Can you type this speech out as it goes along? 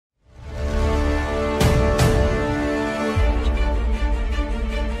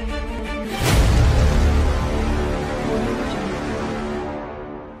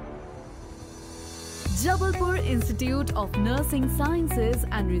Institute of Nursing Sciences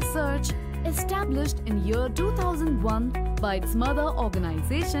and Research, established in year 2001 by its mother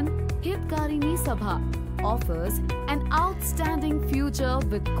organization, Hitkarini Sabha, offers an outstanding future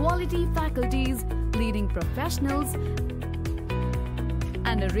with quality faculties, leading professionals,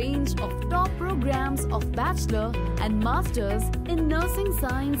 and a range of top programs of bachelor and masters in nursing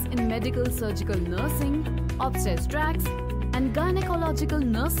science in medical surgical nursing, obstetrics and gynecological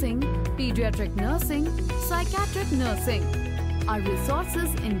nursing, pediatric nursing, psychiatric nursing. Our resources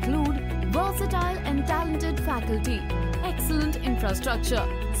include versatile and talented faculty, excellent infrastructure,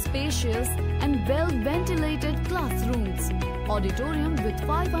 spacious and well-ventilated classrooms, auditorium with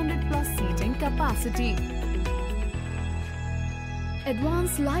 500+ seating capacity,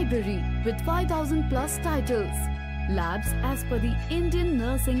 advanced library with 5,000+ titles, labs as per the Indian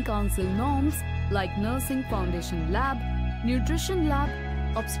Nursing Council norms like Nursing Foundation Lab, Nutrition Lab,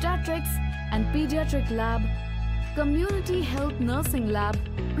 Obstetrics and Pediatric Lab, Community Health Nursing Lab,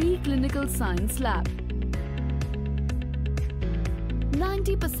 Preclinical Science Lab.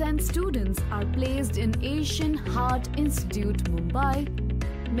 90% students are placed in Asian Heart Institute, Mumbai,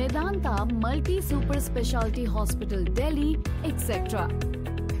 Medanta Multi-Super Specialty Hospital, Delhi, etc.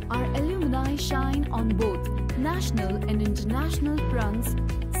 Our alumni shine on both national and international fronts,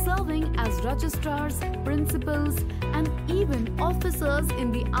 serving as registrars, principals, and even officers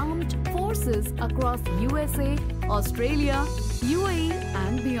in the armed forces across USA, Australia, UAE,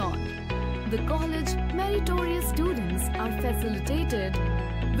 and beyond. The college meritorious students are facilitated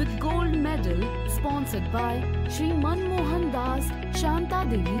with gold medal sponsored by Shri Manmohan Das Shanta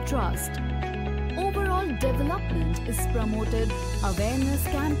Devi Trust. Overall development is promoted, awareness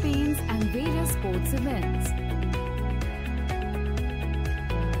campaigns and various sports events.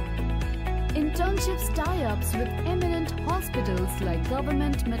 Internships tie-ups with eminent hospitals like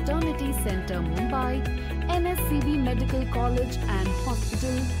Government Maternity Center Mumbai, NSCB Medical College and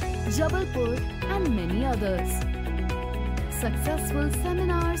Hospital, Jabalpur and many others. Successful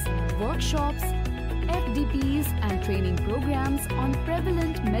seminars, workshops, FDPs and training programs on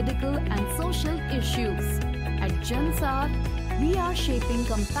prevalent medical and social issues. At Jansar, we are shaping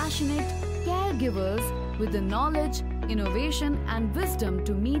compassionate caregivers with the knowledge, innovation and wisdom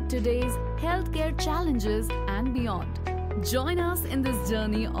to meet today's healthcare challenges and beyond. Join us in this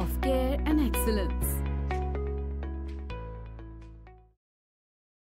journey of care and excellence.